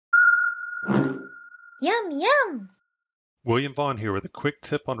Yum, yum! William Vaughn here with a quick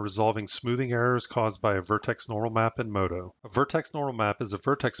tip on resolving smoothing errors caused by a vertex normal map in MODO. A vertex normal map is a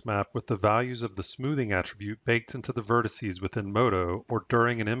vertex map with the values of the smoothing attribute baked into the vertices within MODO or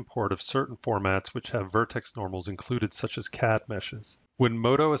during an import of certain formats which have vertex normals included, such as CAD meshes. When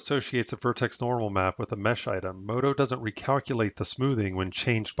MODO associates a vertex normal map with a mesh item, MODO doesn't recalculate the smoothing when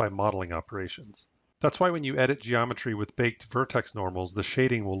changed by modeling operations. That's why when you edit geometry with baked vertex normals, the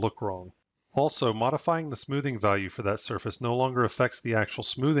shading will look wrong. Also, modifying the smoothing value for that surface no longer affects the actual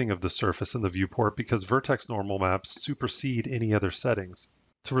smoothing of the surface in the viewport because vertex normal maps supersede any other settings.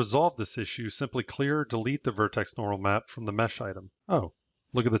 To resolve this issue, simply clear or delete the vertex normal map from the mesh item. Oh,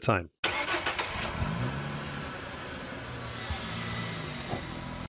 look at the time.